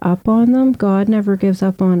give up on them. God never gives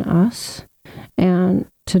up on us. And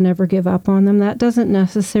to never give up on them. That doesn't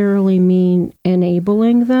necessarily mean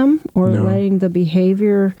enabling them or No. letting the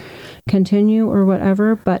behavior continue or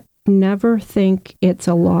whatever, but never think it's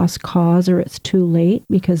a lost cause or it's too late,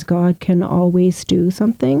 because God can always do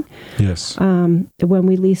something Yes. when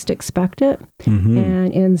we least expect it. Mm-hmm.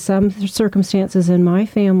 And in some circumstances in my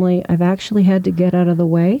family, I've actually had to get out of the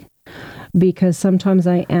way, because sometimes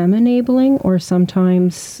I am enabling, or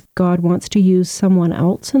sometimes God wants to use someone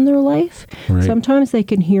else in their life. Right. Sometimes they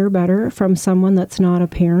can hear better from someone that's not a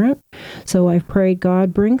parent. So I've prayed,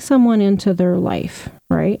 God, bring someone into their life,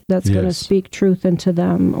 right? That's going to Yes. speak truth into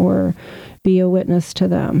them or be a witness to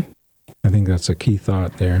them. I think that's a key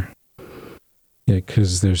thought there. Yeah,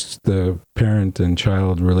 because there's the parent and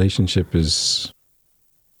child relationship is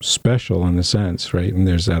special in a sense, right? And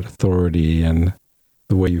there's that authority and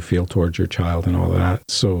the way you feel towards your child and all that.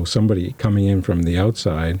 So somebody coming in from the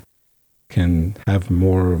outside can have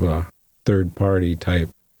more of a third party type.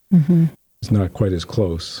 Mm-hmm. It's not quite as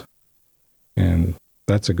close. And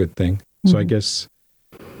that's a good thing. So I guess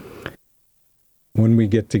when we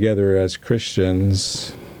get together as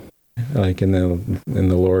Christians, like in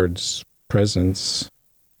the Lord's presence,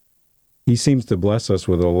 he seems to bless us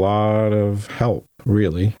with a lot of help,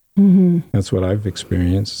 really. Mm-hmm. That's what I've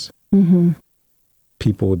experienced. Mm-hmm.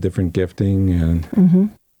 People with different gifting, and Mm-hmm.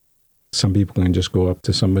 some people can just go up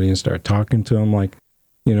to somebody and start talking to them like,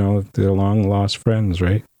 they're long lost friends,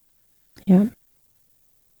 right? Yeah.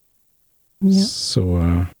 Yeah.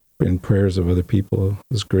 So, in prayers of other people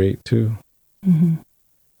is great too. Mm-hmm.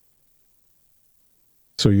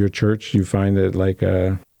 So your church, you find it like,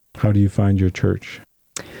 how do you find your church?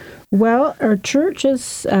 Well, our church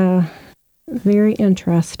is very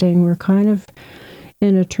interesting. We're kind of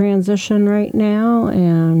in a transition right now,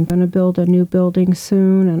 and going to build a new building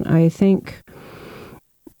soon. And I think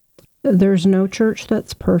there's no church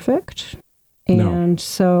that's perfect. No. And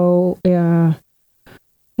so,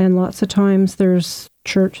 and lots of times there's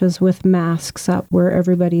churches with masks up where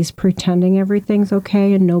everybody's pretending everything's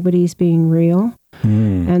okay and nobody's being real.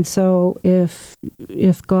 Mm. And so if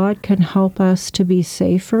God can help us to be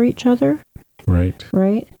safe for each other, Right.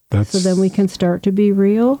 right? That's So then we can start to be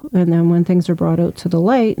real, and then when things are brought out to the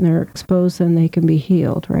light and they're exposed, then they can be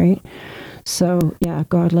healed, right? So, yeah,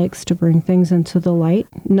 God likes to bring things into the light,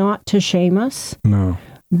 not to shame us, no.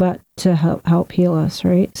 but to help heal us,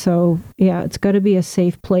 right? So, yeah, it's got to be a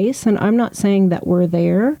safe place, and I'm not saying that we're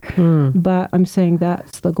there, but I'm saying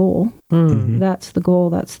that's the goal. Mhm. That's the goal,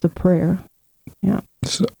 that's the prayer.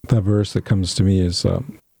 So the verse that comes to me is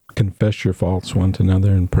confess your faults one to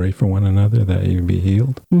another and pray for one another that you be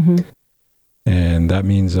healed. Mm-hmm. And that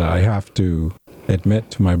means I have to admit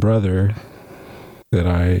to my brother that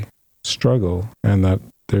I struggle and that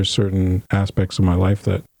there's certain aspects of my life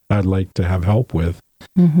that I'd like to have help with.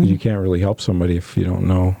 Mm-hmm. You can't really help somebody if you don't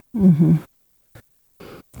know, Mm-hmm.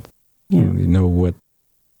 Yeah. you know what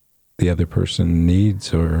the other person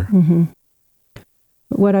needs or Mm-hmm.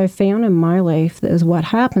 What I found in my life is what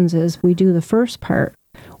happens is we do the first part.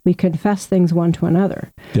 We confess things one to another.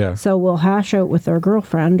 yeah. So we'll hash out with our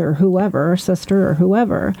girlfriend or whoever, or sister or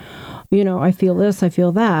whoever, I feel this, I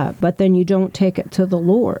feel that, but then you don't take it to the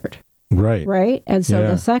Lord, Right. right? And so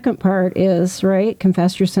Yeah. the second part is, right,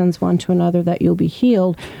 confess your sins one to another that you'll be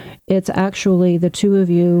healed. It's actually the two of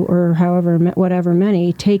you, or whatever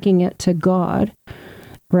many, taking it to God,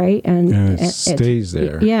 right? And it stays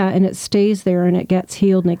there. Yeah, and it stays there and it gets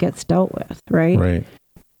healed and it gets dealt with, right? Right.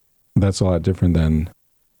 That's a lot different than,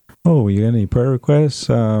 oh, you got any prayer requests?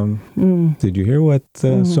 Did you hear what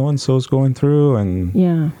so-and-so's going through? And,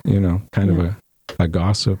 Yeah. kind of a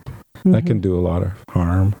gossip. That can do a lot of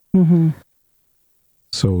harm. Mm-hmm.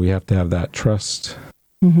 So we have to have that trust.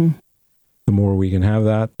 Mm-hmm. The more we can have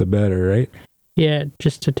that, the better, right? Yeah,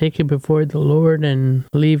 just to take it before the Lord and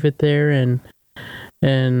leave it there and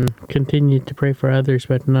continue to pray for others,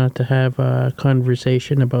 but not to have a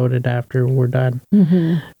conversation about it after we're done.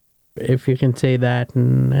 Mm-hmm. If you can say that,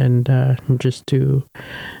 and just to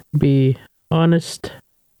be honest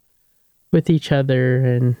with each other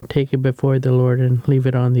and take it before the Lord and leave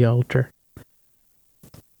it on the altar.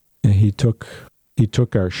 And he took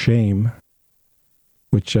our shame,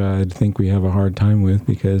 which I think we have a hard time with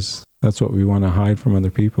because that's what we want to hide from other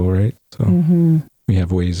people, right? So we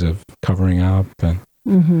have ways of covering up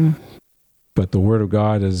but the Word of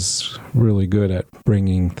God is really good at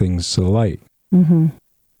bringing things to the light. Mm-hmm.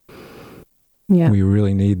 Yeah. We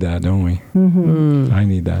really need that, don't we? Mm-hmm. I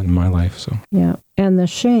need that in my life. So Yeah. And the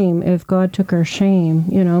shame, if God took our shame,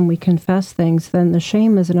 and we confess things, then the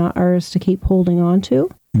shame is not ours to keep holding on to.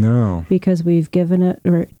 No. because we've given it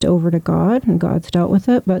over to God and God's dealt with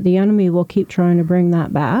it. But the enemy will keep trying to bring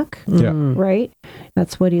that back, Yeah. right?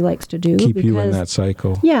 That's what he likes to do. Keep you in that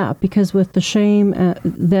cycle. Yeah, because with the shame,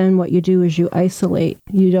 then what you do is you isolate.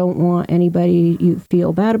 You don't want anybody, you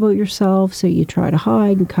feel bad about yourself, so you try to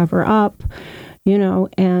hide and cover up,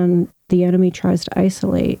 and the enemy tries to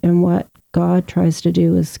isolate. And what God tries to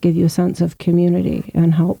do is give you a sense of community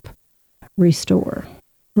and help restore.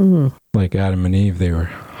 Like Adam and Eve, they were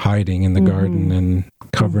hiding in the garden and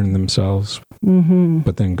covering themselves.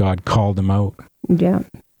 But then God called them out. Yeah.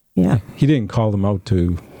 Yeah. He didn't call them out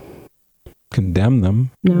to condemn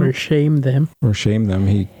them No. Or shame them. or shame them.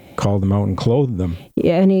 He called them out and clothed them.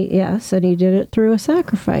 Yeah, and he did it through a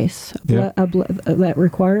sacrifice Yeah. that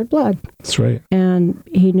required blood. That's right. And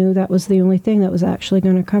he knew that was the only thing that was actually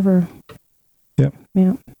going to cover. Yep.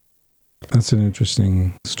 Yeah. That's an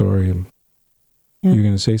interesting story. Yeah. You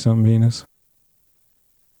going to say something, Venus?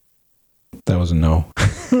 That was a no.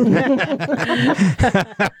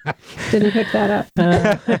 Didn't pick that up.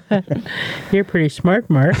 You're pretty smart,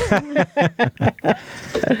 Mark.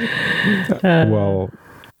 Well,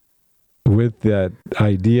 with that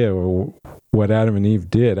idea, or what Adam and Eve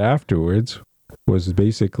did afterwards was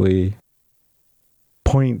basically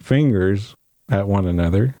point fingers at one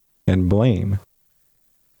another and blame.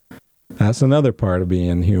 That's another part of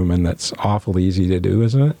being human that's awful easy to do,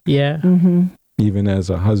 isn't it? Yeah. Mm-hmm. Even as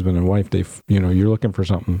a husband and wife, you're looking for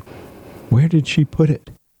something. Where did she put it?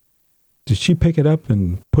 Did she pick it up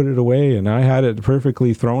and put it away and I had it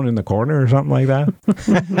perfectly thrown in the corner or something like that?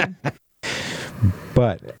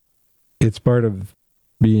 But it's part of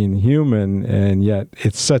being human, and yet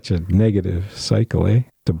it's such a negative cycle,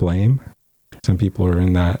 to blame. Some people are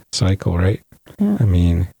in that cycle, right? Yeah. I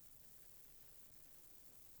mean,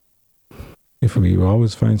 if we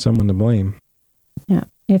always find someone to blame. Yeah.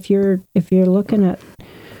 If you're looking at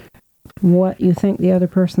what you think the other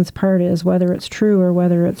person's part is, whether it's true or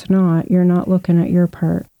whether it's not, you're not looking at your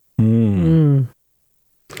part. Yeah.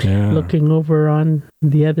 Looking over on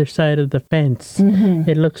the other side of the fence,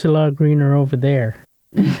 it looks a lot greener over there.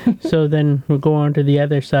 So then we go on to the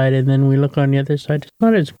other side, and then we look on the other side. It's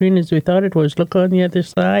not as green as we thought it was. Look on the other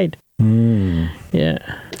side. Yeah.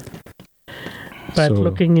 But So-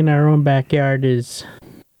 looking in our own backyard is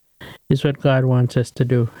what God wants us to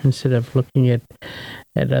do, instead of looking at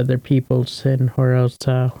other people's, and or else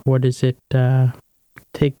what is it?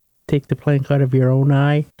 Take the plank out of your own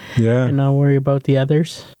eye Yeah. and not worry about the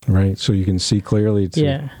others. Right. So you can see clearly to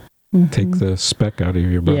Yeah. take the speck out of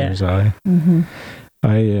your brother's eye. Mm-hmm.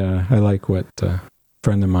 I like what a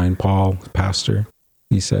friend of mine, Paul, pastor,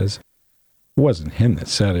 he says. It wasn't him that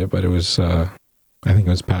said it, but it was, I think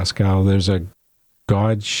it was Pascal. There's a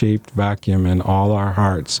God-shaped vacuum in all our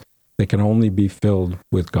hearts that can only be filled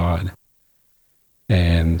with God.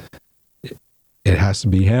 And it has to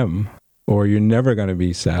be him, or you're never going to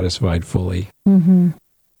be satisfied fully. Mm-hmm.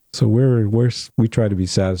 So we try to be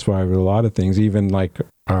satisfied with a lot of things, even like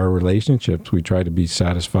our relationships. We try to be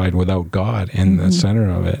satisfied without God in the center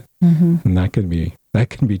of it, and that can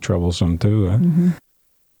be troublesome too. Huh?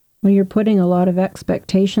 Well, you're putting a lot of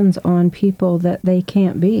expectations on people that they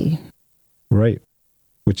can't be. Right,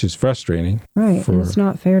 which is frustrating. Right, and it's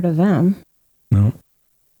not fair to them. No,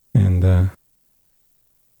 and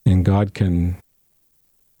God can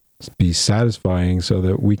be satisfying so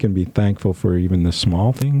that we can be thankful for even the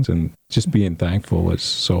small things, and just being thankful is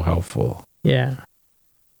so helpful. Yeah.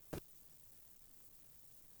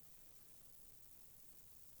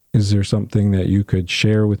 Is there something that you could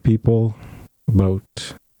share with people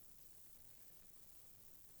about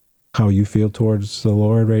how you feel towards the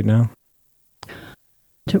Lord right now?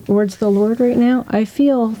 Towards the Lord right now, I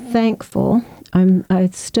feel thankful. I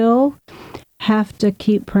still have to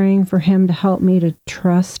keep praying for him to help me to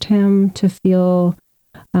trust him, to feel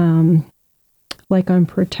like I'm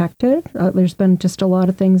protected. There's been just a lot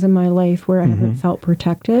of things in my life where I haven't felt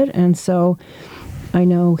protected, and so I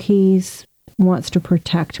know he's wants to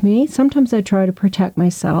protect me. Sometimes I try to protect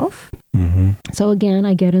myself. So again,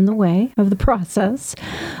 I get in the way of the process,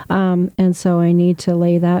 and so I need to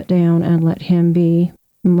lay that down and let him be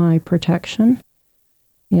my protection.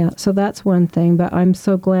 Yeah, so that's one thing. But I'm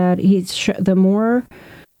so glad the more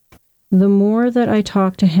that I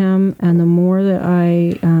talk to him and the more that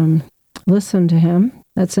I listen to him.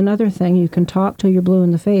 That's another thing. You can talk till you're blue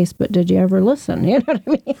in the face, but did you ever listen? You know what I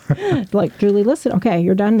mean? Like, Julie, listen. Okay,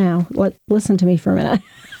 you're done now. Listen to me for a minute.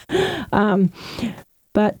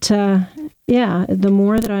 Yeah, the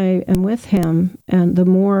more that I am with him and the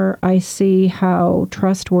more I see how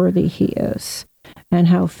trustworthy he is, and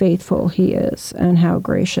how faithful he is, and how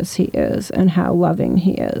gracious he is, and how loving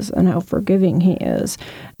he is, and how forgiving he is,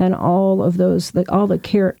 and all of those, all the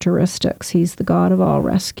characteristics. He's the God of all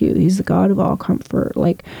rescue. He's the God of all comfort.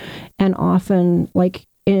 And often,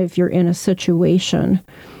 if you're in a situation,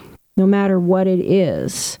 no matter what it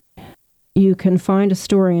is, you can find a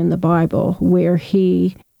story in the Bible where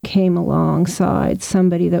he came alongside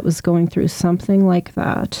somebody that was going through something like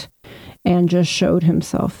that and just showed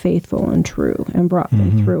himself faithful and true and brought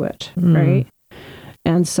them through it, right?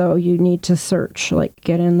 And so you need to search,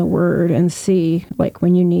 get in the Word and see,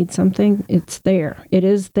 when you need something, it's there. It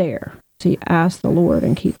is there. So you ask the Lord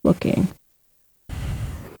and keep looking.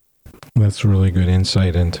 That's really good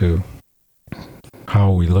insight into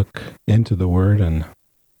how we look into the Word and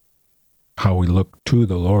how we look to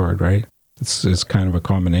the Lord, right? It's kind of a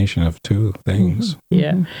combination of two things.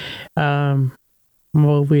 Yeah.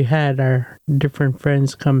 Well, we had our different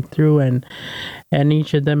friends come through, and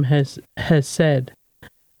each of them has said,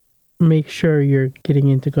 make sure you're getting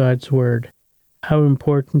into God's Word, how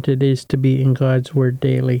important it is to be in God's Word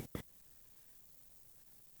daily.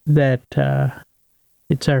 That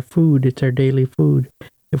it's our food, it's our daily food.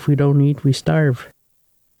 If we don't eat, we starve.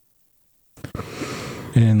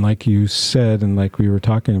 And like you said, and like we were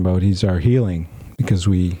talking about, he's our healing, because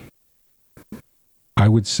I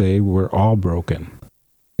would say we're all broken.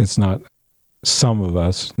 It's not some of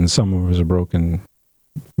us, and some of us are broken.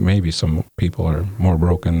 Maybe some people are more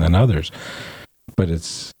broken than others, but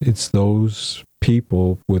it's those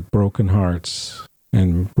people with broken hearts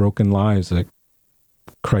and broken lives that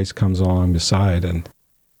Christ comes along beside and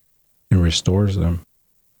restores them.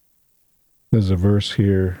 There's a verse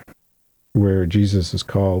here where Jesus is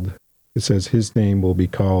called, it says, his name will be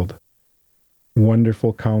called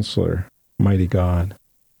Wonderful Counselor, Mighty God.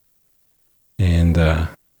 And a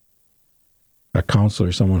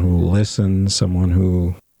counselor, someone who listens, someone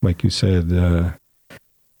who, like you said,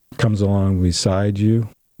 comes along beside you.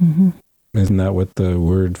 Mm-hmm. Isn't that what the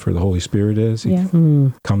word for the Holy Spirit is? Yeah.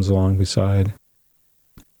 He comes along beside.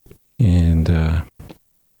 And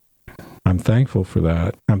I'm thankful for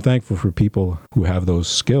that. I'm thankful for people who have those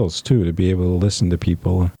skills, too, to be able to listen to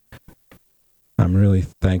people. I'm really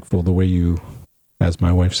thankful the way you, as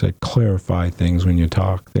my wife said, clarify things when you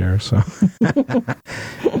talk there. So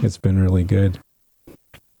it's been really good.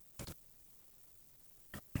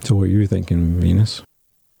 So what you're thinking, Venus?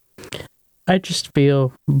 I just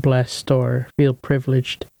feel blessed or feel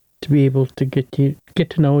privileged to be able to get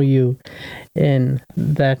to know you in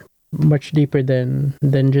that much deeper than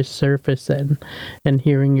just surface and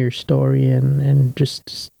hearing your story and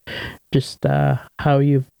just how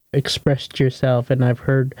you've expressed yourself. And I've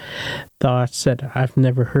heard thoughts that I've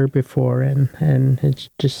never heard before, and it's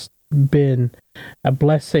just been a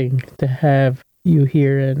blessing to have you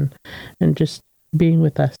here and just being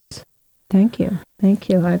with us. Thank you.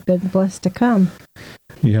 I've been blessed to come.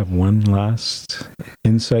 You have one last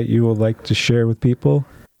insight you would like to share with people?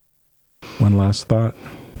 One last thought?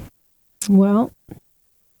 Well,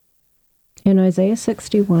 in Isaiah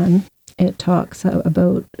 61, it talks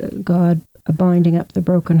about God binding up the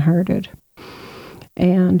brokenhearted.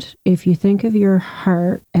 And if you think of your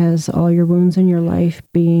heart as all your wounds in your life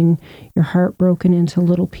being your heart broken into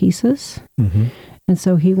little pieces, and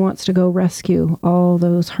so he wants to go rescue all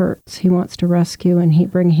those hurts. He wants to rescue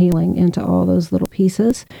and bring healing into all those little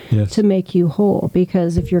pieces to make you whole.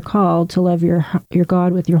 Because if you're called to love your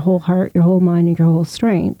God with your whole heart, your whole mind, and your whole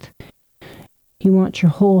strength, he wants your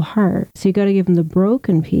whole heart. So you got to give him the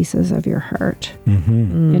broken pieces of your heart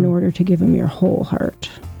in order to give him your whole heart.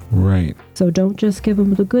 Right. So don't just give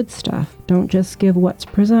him the good stuff. Don't just give what's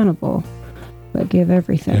presentable, but give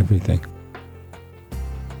everything. Everything.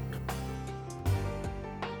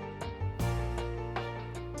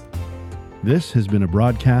 This has been a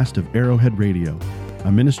broadcast of Arrowhead Radio,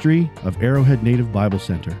 a ministry of Arrowhead Native Bible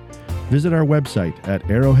Center. Visit our website at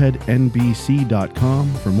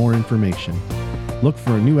arrowheadnbc.com for more information. Look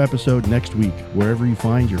for a new episode next week wherever you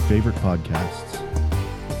find your favorite podcasts.